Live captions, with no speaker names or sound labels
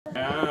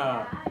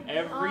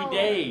Every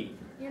day.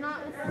 You're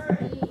not with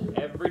me.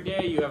 Every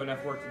day you have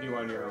enough work to do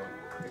on your own.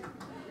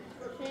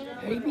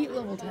 How do you beat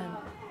level 10?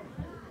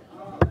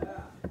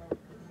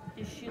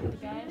 You shoot the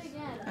guys?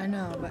 I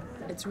know, but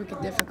it's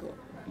wicked difficult.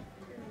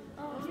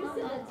 Oh, it's not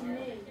that.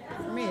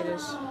 For me, it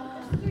is.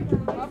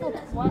 Level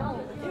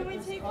 12. Can we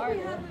It's take hard.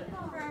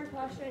 for our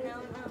class right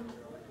now?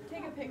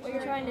 Take a picture. What are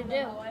you trying to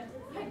do?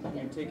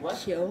 You take what?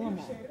 Kill them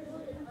all.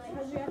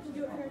 Because we have to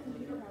do it for our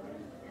computer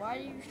project. Why are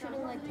you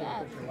shooting like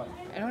that?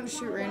 I don't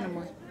shoot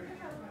randomly.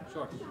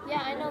 Sure.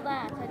 Yeah, I know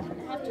that. I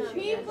didn't have to shoot.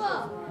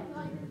 People!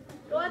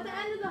 Go at the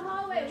end of the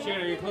hallway.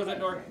 Shannon, you close that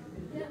door.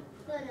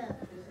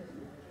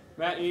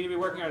 Matt, you need to be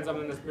working on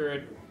something this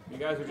period. You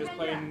guys are just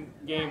playing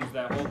games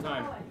that whole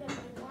time.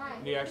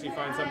 You need to actually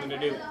find something to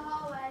do.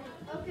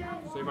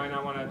 So you might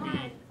not want to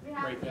be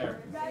right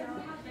there.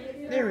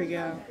 There we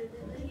go.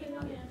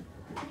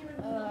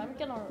 I'm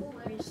gonna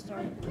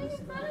restart.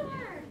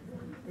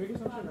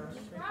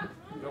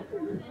 Nope.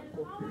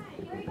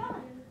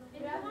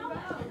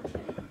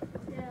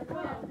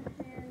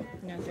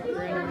 I think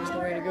random is the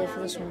way to go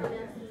for this one.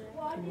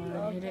 Come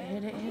on, hit it,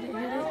 hit it, hit it, hit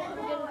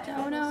it.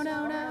 No, no,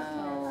 no, no.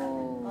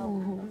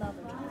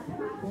 Another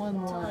time. One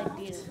Until I left.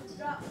 beat it.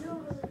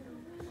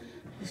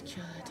 Just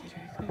kill that dude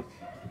right quick.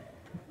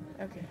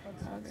 Okay, okay.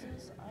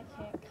 Since I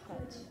can't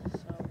cut, so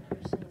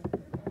you're saying my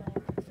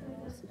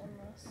fails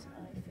unless I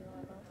feel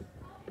enough.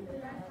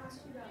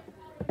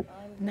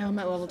 Now I'm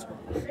at level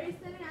 12. Grace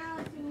and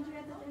Alex, we need you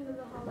at the end of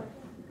the hallway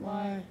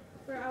Why?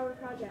 for our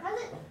project.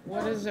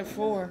 What is it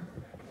for?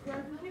 For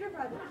our computer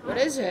project. What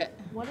is it?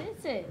 What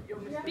is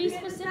it? Be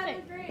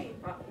specific.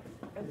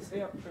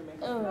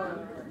 Oh.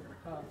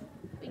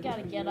 We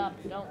gotta get up,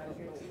 don't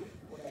we?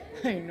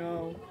 I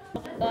know.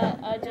 But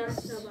I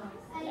just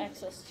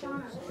access to.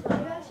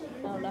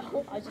 Oh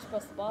no, I just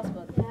pressed the boss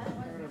button.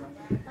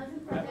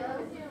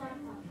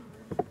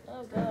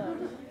 Oh god.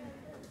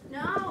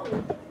 No!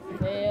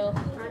 Fail.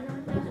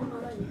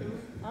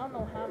 I don't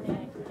know how many I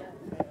can get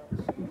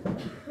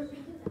fails.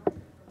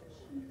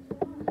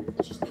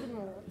 Just even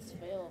let's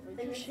fail.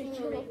 Ricochet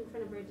kill. in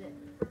front of Bridget.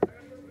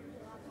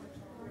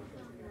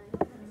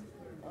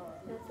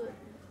 That's what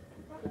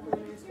people in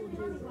our school do. Represent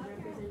people in our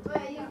school do. We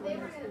need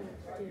people.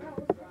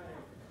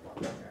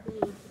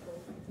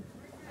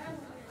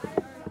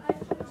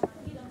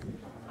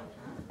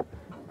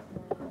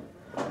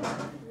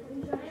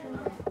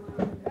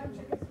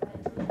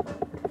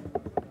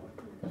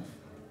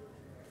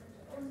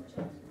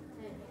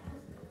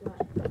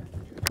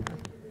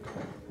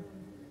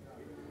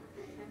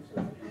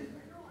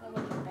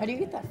 How do you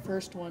get that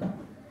first one?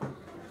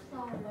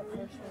 What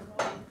first one?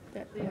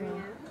 That,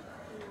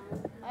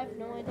 I have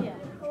no idea.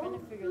 I'm trying to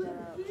figure that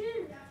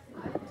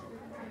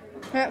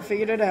out.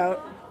 figured it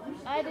out.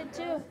 I did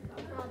too.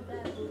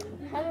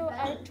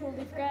 I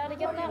totally forgot how to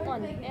get that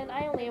one, and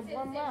I only have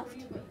one left.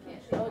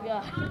 Oh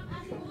god.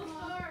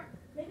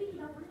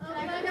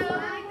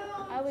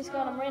 I always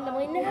got them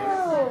randomly.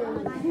 No!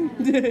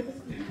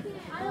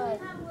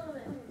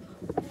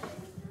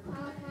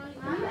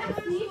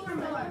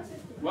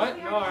 What?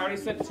 No, I already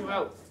sent 2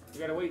 out. You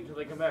gotta wait until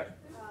they come back.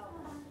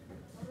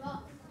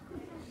 Oh,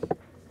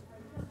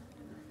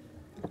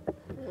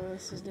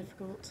 this is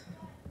difficult.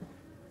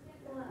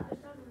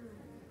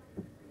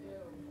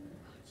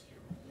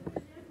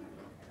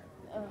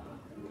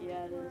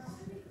 Yeah, it is.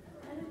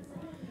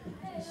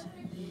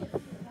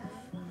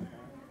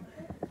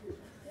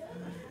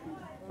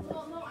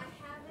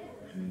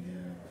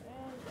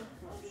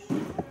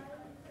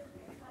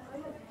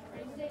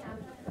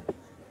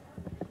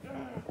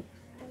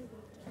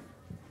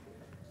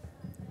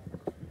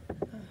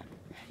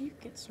 How do you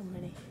get so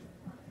many?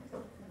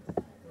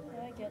 Did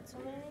I get so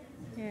many?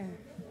 Yeah.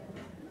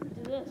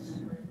 Do this.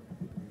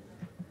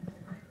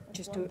 That's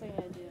Just one do it. thing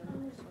I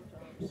do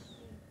sometimes.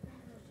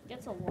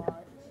 Gets a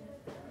lot.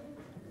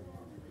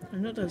 I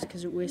know it does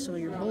because it wastes all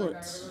your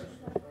bullets.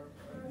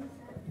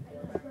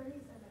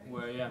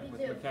 Well, yeah,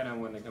 with McKenna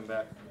when they come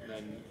back.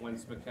 Then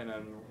once McKenna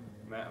and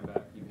Matt are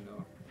back, you can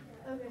go.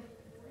 Okay.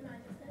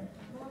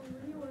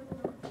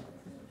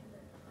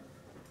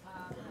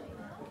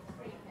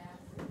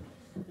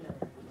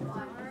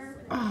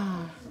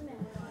 Ah.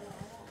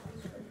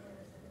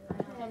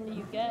 How many do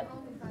you get?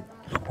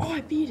 Oh,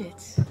 I beat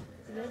it.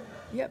 You did?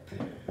 Yep.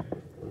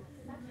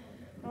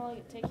 How long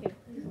did it take you?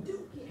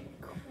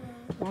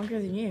 Longer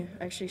than you.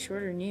 Actually,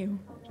 shorter than you.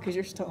 Because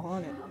you're still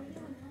on it.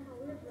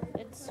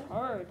 It's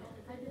hard.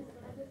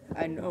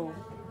 I know.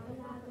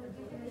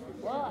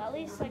 Well, at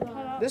least I cut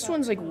out. This that-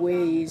 one's like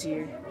way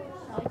easier.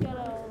 I got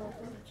out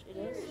which it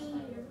is.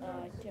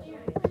 I can't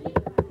wait.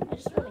 I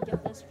just want to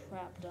get this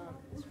crap done.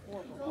 It's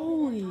horrible.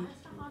 Holy.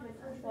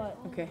 What?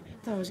 Okay. I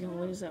thought I was going to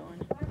lose that one.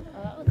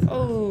 That looks.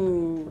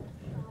 Oh.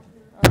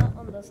 That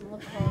one doesn't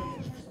look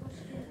hard.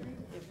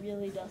 It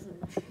really doesn't.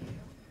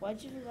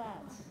 Why'd you do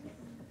that?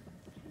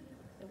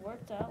 It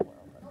worked out well,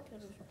 but I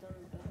could have done better.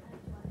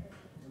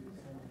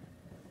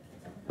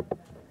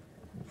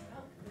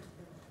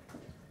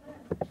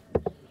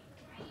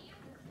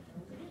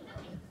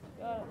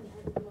 Got it.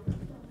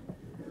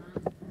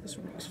 This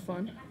one looks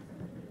fun.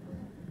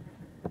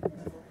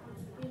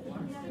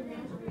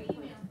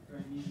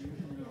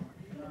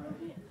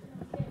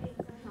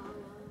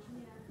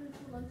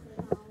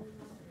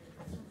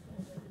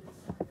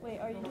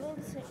 are you doing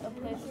a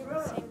playthrough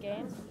of the same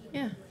game?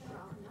 Yeah.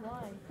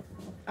 Why?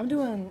 I'm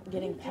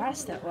getting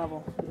past that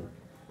level.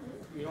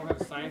 You don't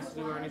have science to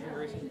do or anything,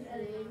 Gracie?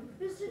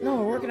 No,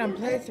 we're working on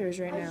playthroughs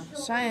right now.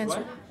 Science.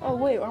 What? Oh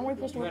wait, aren't we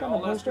supposed to You work had on the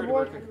all last poster year to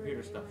work board? on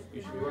computer stuff.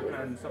 You should be working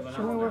on something else.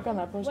 Should we work on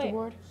that poster Wait.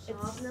 board?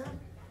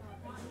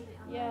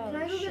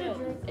 Yeah, we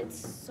should.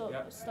 It's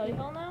Yep. study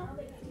hall now?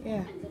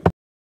 Yeah.